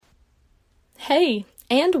Hey,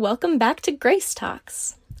 and welcome back to Grace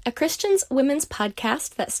Talks, a Christian's women's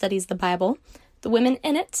podcast that studies the Bible, the women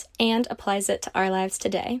in it, and applies it to our lives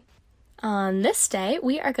today. On this day,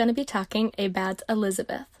 we are going to be talking about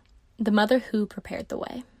Elizabeth, the mother who prepared the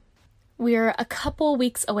way. We're a couple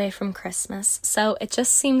weeks away from Christmas, so it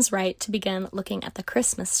just seems right to begin looking at the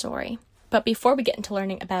Christmas story. But before we get into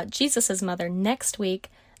learning about Jesus' mother next week,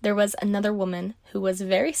 there was another woman who was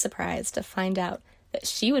very surprised to find out that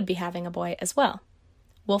she would be having a boy as well.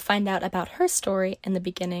 We'll find out about her story in the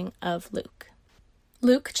beginning of Luke.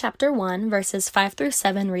 Luke chapter 1, verses 5 through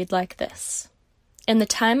 7 read like this. In the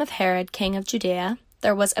time of Herod, king of Judea,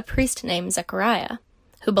 there was a priest named Zechariah,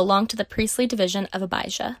 who belonged to the priestly division of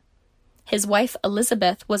Abijah. His wife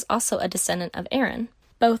Elizabeth was also a descendant of Aaron.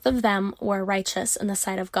 Both of them were righteous in the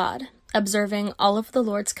sight of God, observing all of the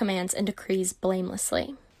Lord's commands and decrees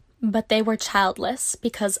blamelessly. But they were childless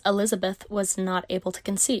because Elizabeth was not able to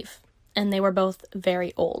conceive, and they were both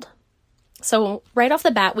very old. So right off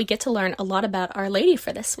the bat, we get to learn a lot about Our Lady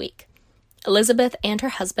for this week. Elizabeth and her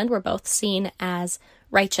husband were both seen as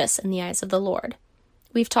righteous in the eyes of the Lord.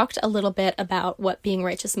 We've talked a little bit about what being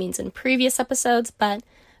righteous means in previous episodes, but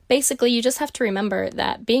basically you just have to remember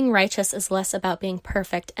that being righteous is less about being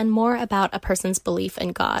perfect and more about a person's belief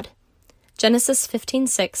in God. Genesis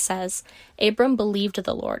 15:6 says, Abram believed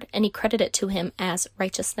the Lord, and he credited it to him as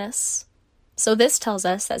righteousness. So this tells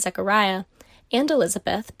us that Zechariah and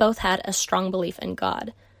Elizabeth both had a strong belief in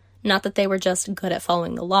God. Not that they were just good at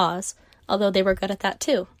following the laws, although they were good at that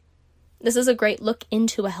too. This is a great look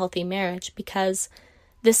into a healthy marriage because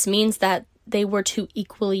this means that they were two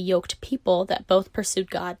equally yoked people that both pursued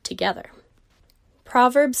God together.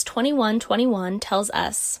 Proverbs 21:21 tells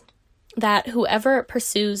us that whoever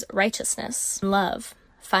pursues righteousness and love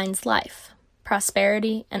finds life,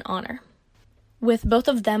 prosperity, and honor. With both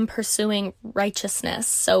of them pursuing righteousness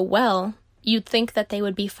so well, you'd think that they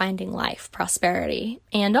would be finding life, prosperity,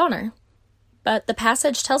 and honor. But the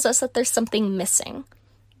passage tells us that there's something missing.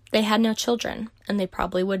 They had no children, and they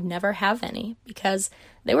probably would never have any because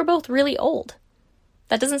they were both really old.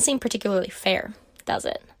 That doesn't seem particularly fair, does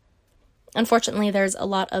it? Unfortunately, there's a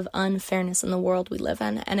lot of unfairness in the world we live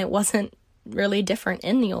in, and it wasn't really different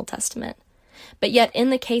in the Old Testament. But yet, in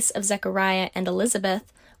the case of Zechariah and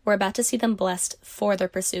Elizabeth, we're about to see them blessed for their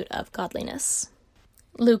pursuit of godliness.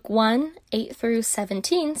 Luke 1:8 through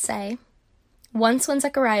 17 say, Once when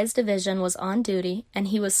Zechariah's division was on duty, and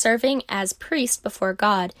he was serving as priest before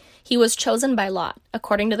God, he was chosen by lot,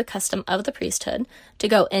 according to the custom of the priesthood, to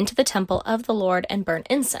go into the temple of the Lord and burn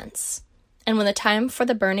incense. And when the time for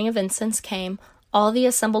the burning of incense came, all the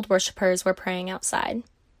assembled worshippers were praying outside.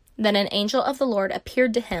 Then an angel of the Lord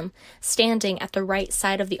appeared to him, standing at the right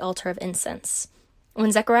side of the altar of incense.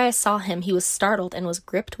 When Zechariah saw him, he was startled and was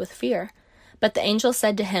gripped with fear. But the angel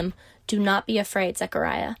said to him, Do not be afraid,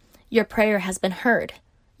 Zechariah. Your prayer has been heard.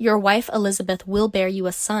 Your wife Elizabeth will bear you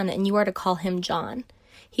a son, and you are to call him John.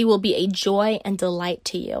 He will be a joy and delight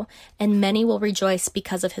to you, and many will rejoice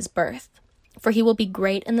because of his birth. For he will be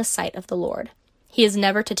great in the sight of the Lord. He is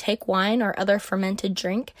never to take wine or other fermented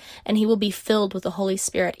drink, and he will be filled with the Holy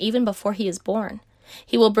Spirit even before he is born.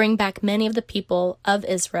 He will bring back many of the people of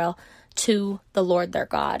Israel to the Lord their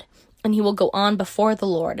God, and he will go on before the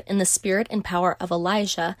Lord in the spirit and power of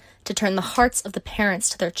Elijah to turn the hearts of the parents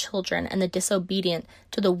to their children and the disobedient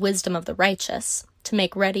to the wisdom of the righteous, to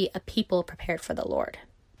make ready a people prepared for the Lord.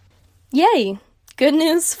 Yay! Good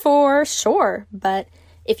news for sure, but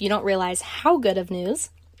if you don't realize how good of news,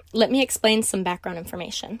 let me explain some background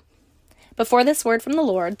information. Before this word from the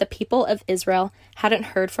Lord, the people of Israel hadn't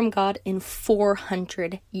heard from God in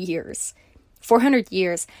 400 years. 400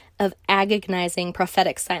 years of agonizing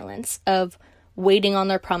prophetic silence, of waiting on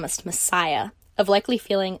their promised Messiah, of likely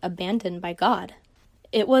feeling abandoned by God.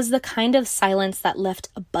 It was the kind of silence that left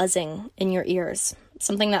a buzzing in your ears,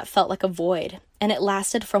 something that felt like a void, and it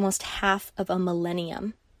lasted for almost half of a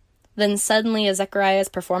millennium. Then suddenly, as Zechariah is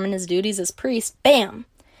performing his duties as priest, bam!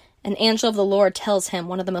 An angel of the Lord tells him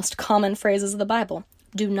one of the most common phrases of the Bible,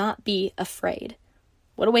 Do not be afraid.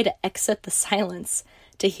 What a way to exit the silence,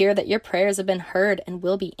 to hear that your prayers have been heard and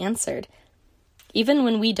will be answered. Even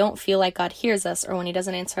when we don't feel like God hears us or when he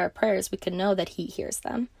doesn't answer our prayers, we can know that he hears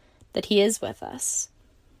them, that he is with us.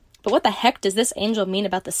 But what the heck does this angel mean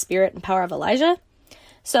about the spirit and power of Elijah?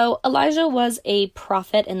 So Elijah was a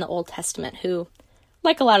prophet in the Old Testament who,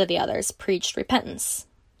 like a lot of the others, preached repentance.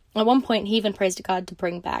 At one point, he even praised God to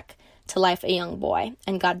bring back to life a young boy,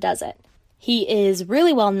 and God does it. He is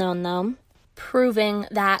really well known, though, proving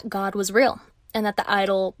that God was real, and that the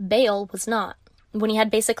idol Baal was not, when he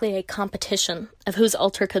had basically a competition of whose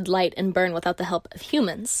altar could light and burn without the help of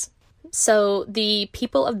humans. So the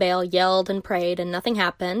people of Baal yelled and prayed and nothing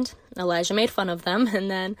happened. Elijah made fun of them,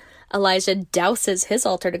 and then Elijah douses his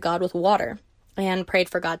altar to God with water and prayed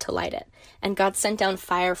for God to light it. And God sent down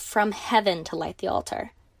fire from heaven to light the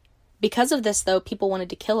altar. Because of this, though, people wanted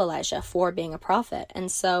to kill Elijah for being a prophet.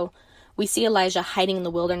 And so we see Elijah hiding in the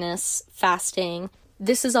wilderness, fasting.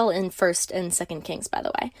 This is all in 1st and 2nd Kings, by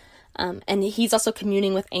the way. And he's also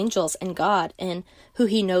communing with angels and God and who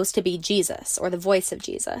he knows to be Jesus, or the voice of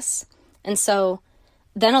Jesus. And so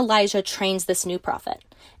then Elijah trains this new prophet,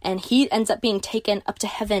 and he ends up being taken up to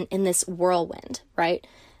heaven in this whirlwind, right?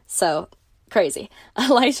 So crazy.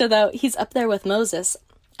 Elijah, though, he's up there with Moses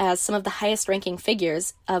as some of the highest ranking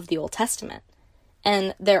figures of the Old Testament.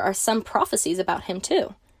 And there are some prophecies about him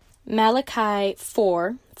too. Malachi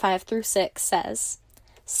 4:5-6 says,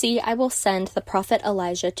 "See, I will send the prophet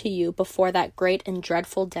Elijah to you before that great and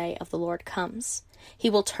dreadful day of the Lord comes. He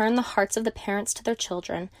will turn the hearts of the parents to their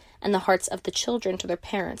children, and the hearts of the children to their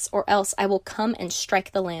parents, or else I will come and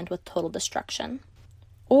strike the land with total destruction."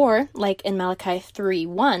 Or, like in Malachi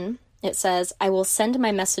 3:1, it says, "I will send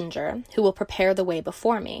my messenger, who will prepare the way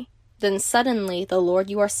before me. Then suddenly the Lord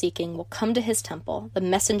you are seeking will come to his temple, the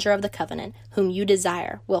messenger of the covenant, whom you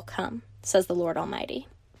desire will come, says the Lord Almighty."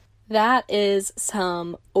 That is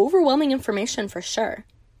some overwhelming information for sure.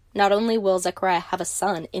 Not only will Zechariah have a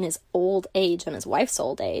son in his old age and his wife's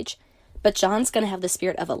old age, but John's going to have the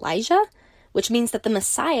spirit of Elijah, which means that the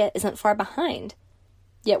Messiah isn't far behind.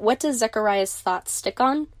 Yet what does Zechariah's thoughts stick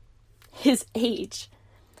on? His age.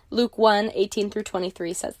 Luke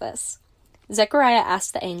 1:18-23 says this. Zechariah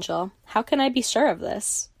asked the angel, "How can I be sure of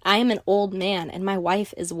this? I am an old man, and my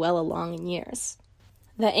wife is well along in years."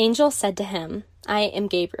 The angel said to him, "I am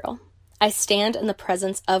Gabriel. I stand in the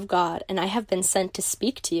presence of God, and I have been sent to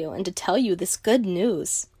speak to you and to tell you this good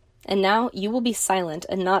news. And now you will be silent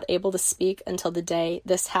and not able to speak until the day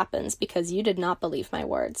this happens, because you did not believe my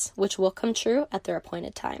words, which will come true at their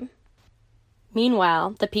appointed time."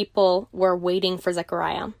 Meanwhile, the people were waiting for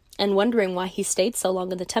Zechariah and wondering why he stayed so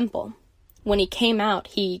long in the temple. When he came out,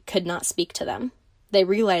 he could not speak to them. They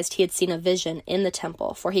realized he had seen a vision in the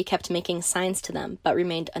temple, for he kept making signs to them, but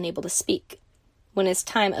remained unable to speak. When his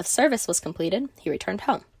time of service was completed, he returned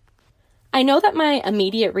home. I know that my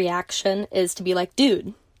immediate reaction is to be like,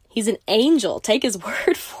 dude, he's an angel, take his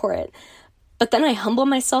word for it. But then I humble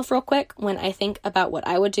myself real quick when I think about what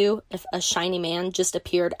I would do if a shiny man just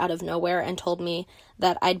appeared out of nowhere and told me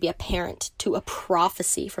that I'd be a parent to a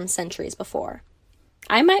prophecy from centuries before.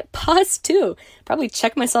 I might pause too, probably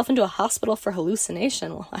check myself into a hospital for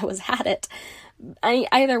hallucination while I was at it.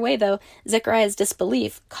 Either way, though, Zechariah's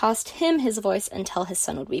disbelief cost him his voice until his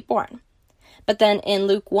son would be born. But then in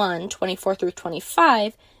Luke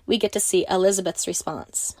 1:24-25, we get to see Elizabeth's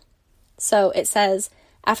response. So it says,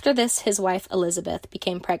 "After this, his wife Elizabeth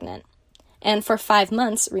became pregnant, and for 5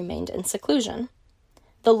 months remained in seclusion.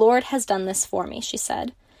 'The Lord has done this for me,' she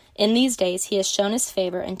said. 'In these days he has shown his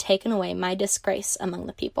favor and taken away my disgrace among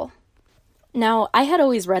the people.'" Now, I had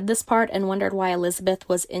always read this part and wondered why Elizabeth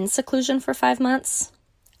was in seclusion for 5 months.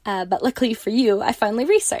 But luckily for you, I finally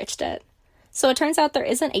researched it. So it turns out there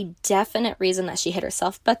isn't a definite reason that she hid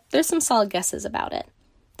herself, but there's some solid guesses about it.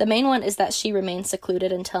 The main one is that she remained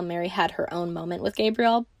secluded until Mary had her own moment with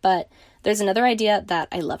Gabriel, but there's another idea that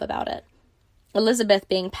I love about it. Elizabeth,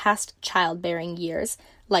 being past childbearing years,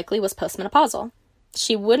 likely was postmenopausal.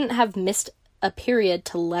 She wouldn't have missed a period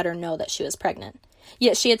to let her know that she was pregnant.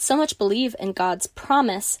 Yet she had so much belief in God's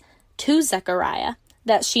promise to Zechariah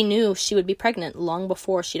that she knew she would be pregnant long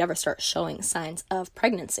before she'd ever start showing signs of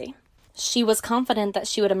pregnancy. She was confident that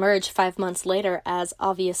she would emerge 5 months later as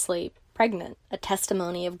obviously pregnant, a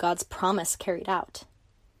testimony of God's promise carried out.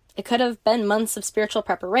 It could have been months of spiritual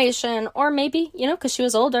preparation, or maybe, because she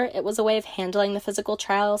was older, it was a way of handling the physical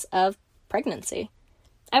trials of pregnancy.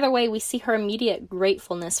 Either way, we see her immediate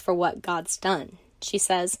gratefulness for what God's done. She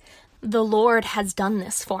says, "The Lord has done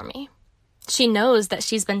this for me." She knows that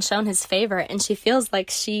she's been shown his favor, and she feels like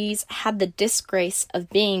she's had the disgrace of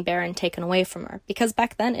being barren taken away from her, because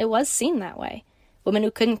back then it was seen that way. Women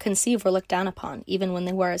who couldn't conceive were looked down upon, even when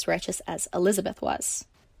they were as righteous as Elizabeth was.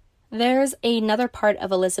 There's another part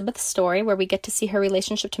of Elizabeth's story where we get to see her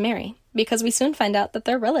relationship to Mary, because we soon find out that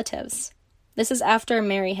they're relatives. This is after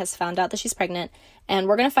Mary has found out that she's pregnant, and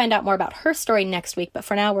we're going to find out more about her story next week, but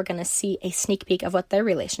for now we're going to see a sneak peek of what their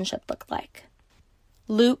relationship looked like.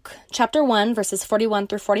 Luke chapter 1, verses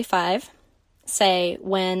 41-45 say,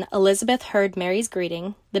 "When Elizabeth heard Mary's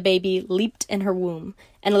greeting, the baby leaped in her womb,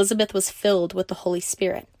 and Elizabeth was filled with the Holy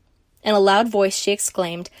Spirit. In a loud voice she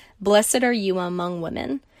exclaimed, 'Blessed are you among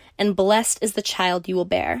women, and blessed is the child you will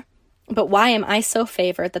bear. But why am I so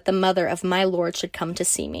favored that the mother of my Lord should come to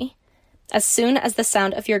see me? As soon as the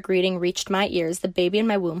sound of your greeting reached my ears, the baby in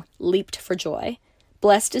my womb leaped for joy.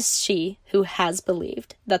 Blessed is she who has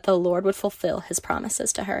believed that the Lord would fulfill his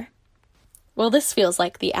promises to her." Well, this feels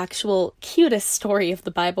like the actual cutest story of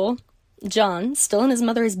the Bible. John, still in his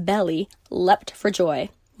mother's belly, leapt for joy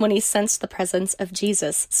when he sensed the presence of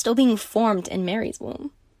Jesus still being formed in Mary's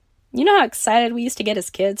womb. You know how excited we used to get as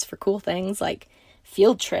kids for cool things like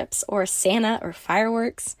field trips or Santa or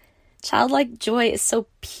fireworks? Childlike joy is so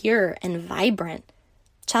pure and vibrant.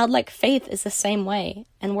 Childlike faith is the same way,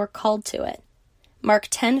 and we're called to it. Mark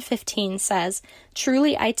 10:15 says,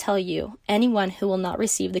 "Truly I tell you, anyone who will not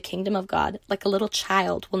receive the kingdom of God like a little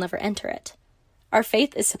child will never enter it." Our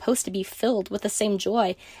faith is supposed to be filled with the same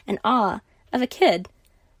joy and awe of a kid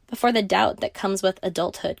before the doubt that comes with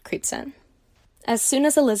adulthood creeps in. As soon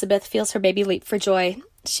as Elizabeth feels her baby leap for joy,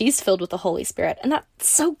 she's filled with the Holy Spirit, and that's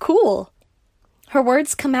so cool. Her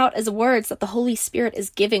words come out as words that the Holy Spirit is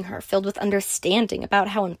giving her, filled with understanding about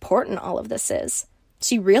how important all of this is.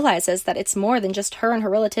 She realizes that it's more than just her and her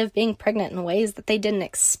relative being pregnant in ways that they didn't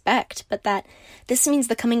expect, but that this means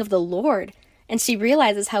the coming of the Lord. And she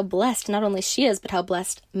realizes how blessed not only she is, but how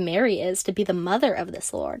blessed Mary is to be the mother of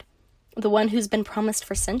this Lord, the one who's been promised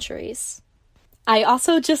for centuries. I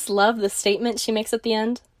also just love the statement she makes at the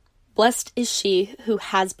end. Blessed is she who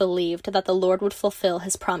has believed that the Lord would fulfill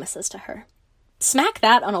his promises to her. Smack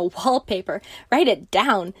that on a wallpaper. Write it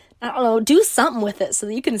down. I don't know, do something with it so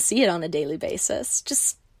that you can see it on a daily basis.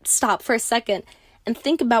 Just stop for a second and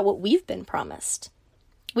think about what we've been promised.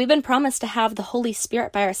 We've been promised to have the Holy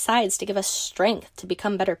Spirit by our sides to give us strength to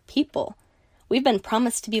become better people. We've been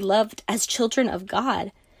promised to be loved as children of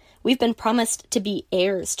God. We've been promised to be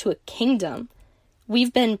heirs to a kingdom.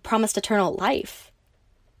 We've been promised eternal life.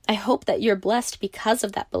 I hope that you're blessed because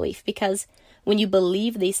of that belief, because when you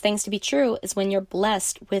believe these things to be true is when you're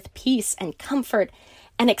blessed with peace and comfort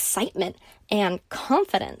and excitement and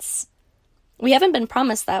confidence. We haven't been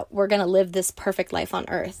promised that we're going to live this perfect life on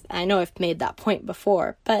earth. I know I've made that point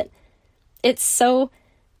before, but it's so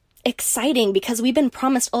exciting because we've been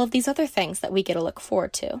promised all of these other things that we get to look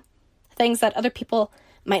forward to. Things that other people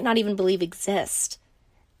might not even believe exist.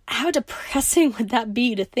 How depressing would that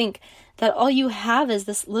be to think that all you have is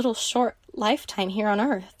this little short lifetime here on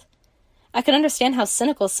earth? I can understand how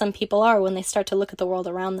cynical some people are when they start to look at the world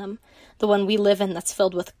around them, the one we live in that's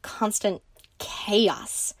filled with constant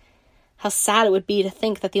chaos. How sad it would be to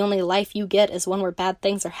think that the only life you get is one where bad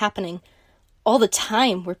things are happening all the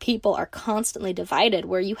time, where people are constantly divided,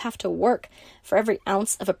 where you have to work for every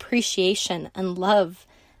ounce of appreciation and love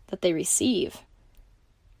that they receive.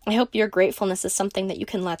 I hope your gratefulness is something that you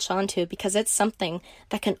can latch onto, because it's something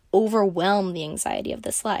that can overwhelm the anxiety of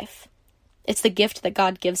this life. It's the gift that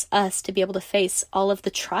God gives us to be able to face all of the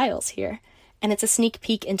trials here, and it's a sneak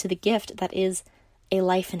peek into the gift that is a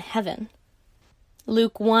life in heaven.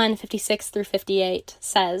 Luke 1:56-58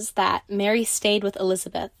 says that Mary stayed with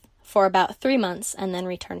Elizabeth for about 3 months and then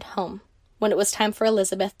returned home. When it was time for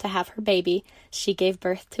Elizabeth to have her baby, she gave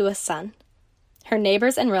birth to a son. Her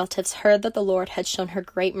neighbors and relatives heard that the Lord had shown her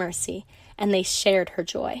great mercy, and they shared her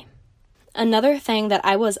joy. Another thing that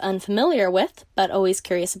I was unfamiliar with, but always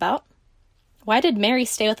curious about: why did Mary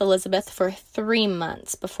stay with Elizabeth for 3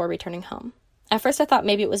 months before returning home? At first I thought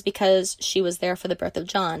maybe it was because she was there for the birth of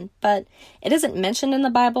John, but it isn't mentioned in the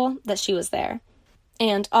Bible that she was there.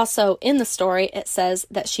 And also in the story it says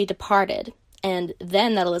that she departed, and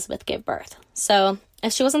then that Elizabeth gave birth. So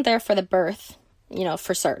if she wasn't there for the birth,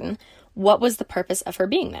 for certain, what was the purpose of her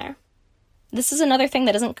being there? This is another thing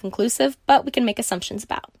that isn't conclusive, but we can make assumptions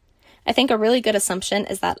about. I think a really good assumption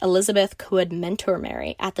is that Elizabeth could mentor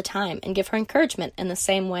Mary at the time and give her encouragement in the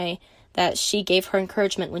same way that she gave her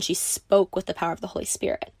encouragement when she spoke with the power of the Holy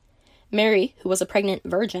Spirit. Mary, who was a pregnant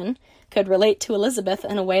virgin, could relate to Elizabeth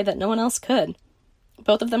in a way that no one else could.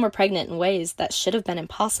 Both of them were pregnant in ways that should have been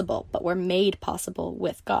impossible, but were made possible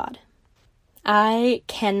with God. I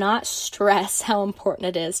cannot stress how important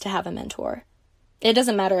it is to have a mentor. It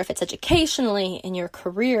doesn't matter if it's educationally, in your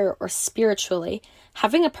career, or spiritually.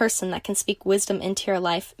 Having a person that can speak wisdom into your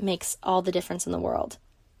life makes all the difference in the world.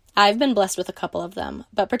 I've been blessed with a couple of them,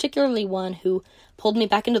 but particularly one who pulled me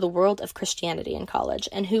back into the world of Christianity in college,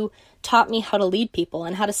 and who taught me how to lead people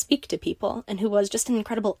and how to speak to people, and who was just an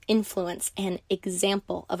incredible influence and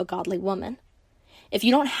example of a godly woman. If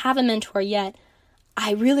you don't have a mentor yet,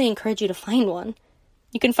 I really encourage you to find one.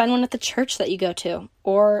 You can find one at the church that you go to,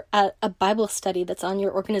 or at a Bible study that's on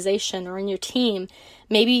your organization or in your team.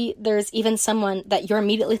 Maybe there's even someone that you're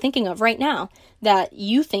immediately thinking of right now that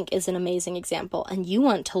you think is an amazing example and you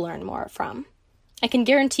want to learn more from. I can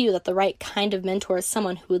guarantee you that the right kind of mentor is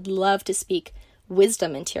someone who would love to speak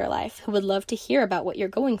wisdom into your life, who would love to hear about what you're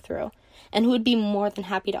going through, and who would be more than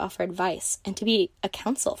happy to offer advice and to be a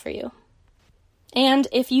counsel for you. And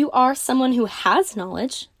if you are someone who has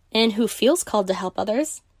knowledge and who feels called to help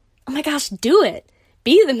others, oh my gosh, do it.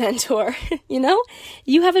 Be the mentor.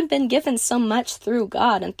 You haven't been given so much through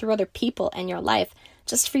God and through other people in your life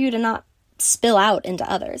just for you to not spill out into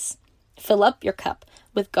others. Fill up your cup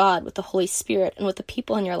with God, with the Holy Spirit, and with the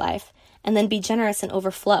people in your life, and then be generous and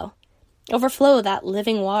overflow. Overflow that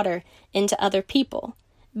living water into other people.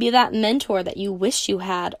 Be that mentor that you wish you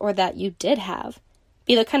had or that you did have.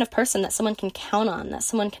 Be the kind of person that someone can count on, that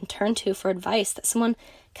someone can turn to for advice, that someone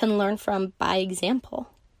can learn from by example.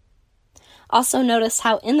 Also notice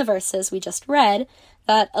how in the verses we just read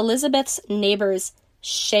that Elizabeth's neighbors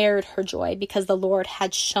shared her joy because the Lord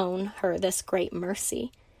had shown her this great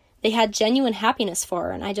mercy. They had genuine happiness for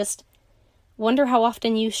her, and I just wonder how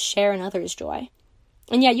often you share another's joy.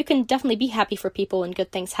 And yeah, you can definitely be happy for people when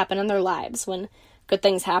good things happen in their lives, when good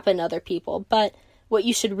things happen to other people, but what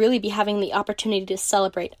you should really be having the opportunity to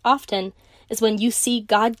celebrate often is when you see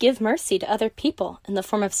God give mercy to other people in the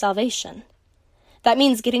form of salvation. That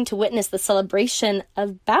means getting to witness the celebration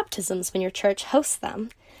of baptisms when your church hosts them.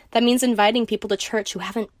 That means inviting people to church who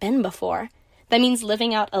haven't been before. That means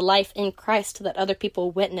living out a life in Christ that other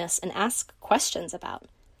people witness and ask questions about.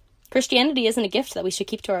 Christianity isn't a gift that we should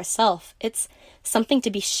keep to ourselves. It's something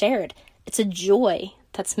to be shared. It's a joy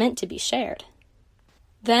that's meant to be shared.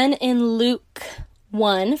 Then in Luke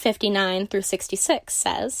 1:59 through 66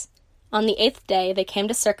 says, "On the 8th day they came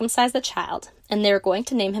to circumcise the child, and they were going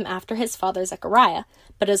to name him after his father Zechariah,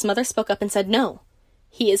 but his mother spoke up and said, 'No,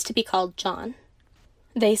 he is to be called John.'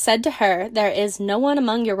 They said to her, 'There is no one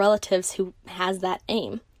among your relatives who has that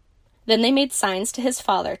name.' Then they made signs to his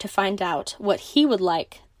father to find out what he would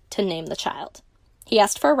like to name the child. He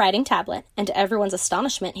asked for a writing tablet, and to everyone's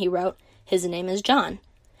astonishment he wrote, 'His name is John.'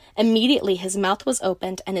 Immediately his mouth was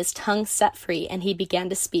opened and his tongue set free, and he began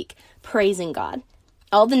to speak, praising God.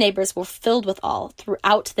 All the neighbors were filled with awe.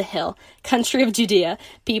 Throughout the hill country of Judea,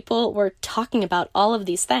 people were talking about all of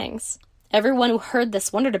these things. Everyone who heard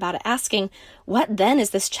this wondered about it, asking, 'What then is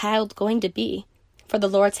this child going to be?' For the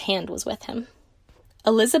Lord's hand was with him."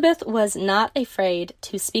 Elizabeth was not afraid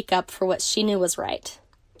to speak up for what she knew was right.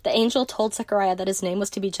 The angel told Zechariah that his name was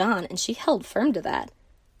to be John, and she held firm to that.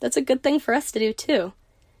 That's a good thing for us to do, too.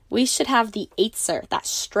 We should have the Eitzer, that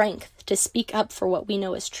strength to speak up for what we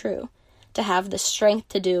know is true, to have the strength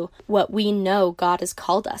to do what we know God has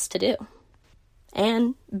called us to do.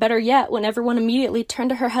 And, better yet, when everyone immediately turned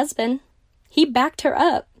to her husband, he backed her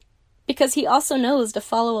up, because he also knows to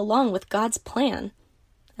follow along with God's plan.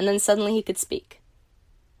 And then suddenly he could speak.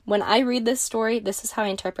 When I read this story, this is how I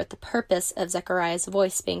interpret the purpose of Zechariah's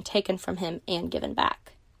voice being taken from him and given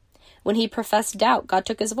back. When he professed doubt, God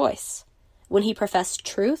took his voice. When he professed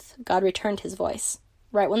truth, God returned his voice,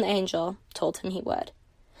 right when the angel told him he would.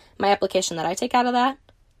 My application that I take out of that: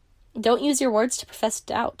 don't use your words to profess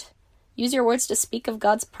doubt. Use your words to speak of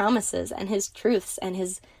God's promises and his truths and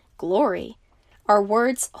his glory. Our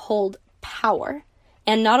words hold power,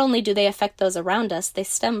 and not only do they affect those around us, they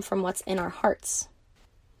stem from what's in our hearts.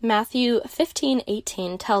 Matthew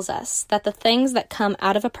 15:18 tells us that the things that come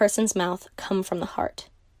out of a person's mouth come from the heart.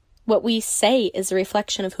 What we say is a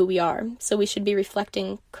reflection of who we are, so we should be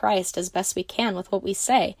reflecting Christ as best we can with what we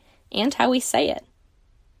say and how we say it.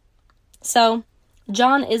 So,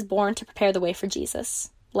 John is born to prepare the way for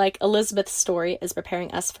Jesus, like Elizabeth's story is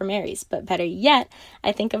preparing us for Mary's. But better yet,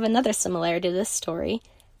 I think of another similarity to this story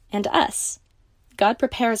and us. God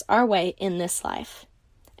prepares our way in this life,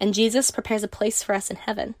 and Jesus prepares a place for us in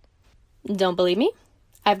heaven. Don't believe me?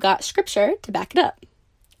 I've got scripture to back it up.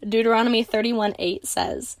 Deuteronomy 31:8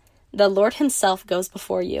 says, "The Lord himself goes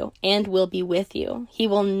before you and will be with you. He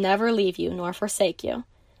will never leave you nor forsake you.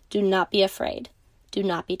 Do not be afraid. Do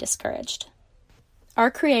not be discouraged." Our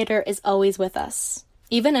Creator is always with us,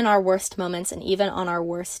 even in our worst moments and even on our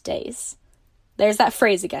worst days. There's that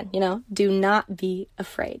phrase again, do not be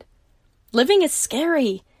afraid. Living is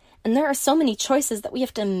scary, and there are so many choices that we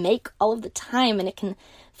have to make all of the time, and it can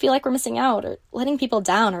feel like we're missing out or letting people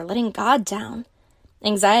down or letting God down.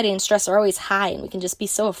 Anxiety and stress are always high, and we can just be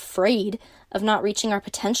so afraid of not reaching our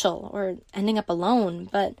potential or ending up alone.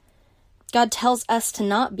 But God tells us to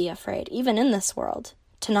not be afraid, even in this world,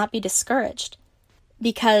 to not be discouraged.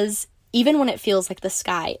 Because even when it feels like the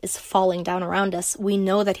sky is falling down around us, we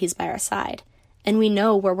know that he's by our side, and we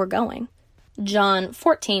know where we're going. John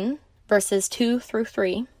 14, verses 2 through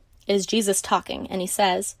 3, is Jesus talking, and he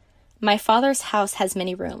says, "My Father's house has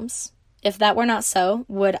many rooms. If that were not so,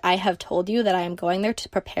 would I have told you that I am going there to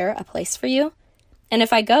prepare a place for you? And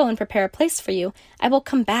if I go and prepare a place for you, I will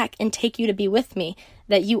come back and take you to be with me,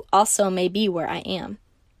 that you also may be where I am.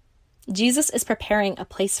 Jesus is preparing a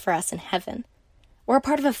place for us in heaven. We're a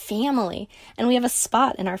part of a family, and we have a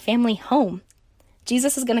spot in our family home.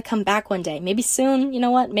 Jesus is going to come back one day. Maybe soon, you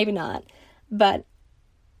know what? Maybe not. But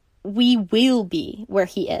we will be where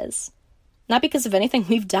he is. Not because of anything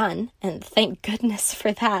we've done, and thank goodness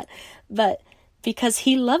for that, but because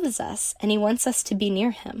he loves us and he wants us to be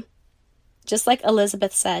near him. Just like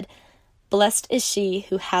Elizabeth said, "Blessed is she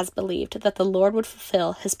who has believed that the Lord would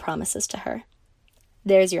fulfill his promises to her."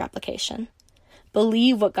 There's your application.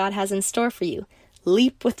 Believe what God has in store for you.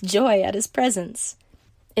 Leap with joy at his presence.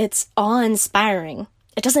 It's awe-inspiring.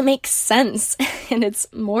 It doesn't make sense, and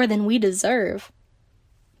it's more than we deserve.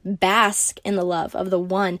 Bask in the love of the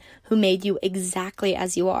one who made you exactly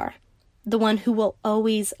as you are, the one who will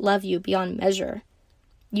always love you beyond measure.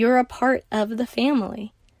 You're a part of the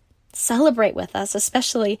family. Celebrate with us,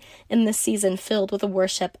 especially in this season filled with the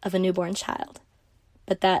worship of a newborn child.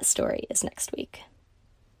 But that story is next week.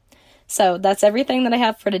 So that's everything that I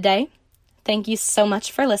have for today. Thank you so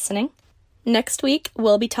much for listening. Next week,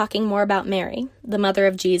 we'll be talking more about Mary, the mother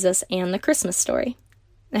of Jesus, and the Christmas story.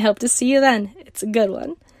 I hope to see you then. It's a good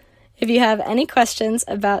one. If you have any questions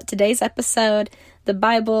about today's episode, the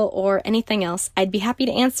Bible, or anything else, I'd be happy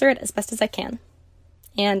to answer it as best as I can.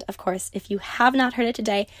 And, of course, if you have not heard it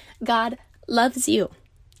today, God loves you.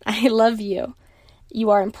 I love you. You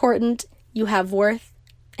are important, you have worth,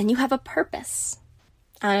 and you have a purpose.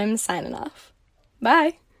 I'm signing off.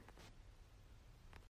 Bye.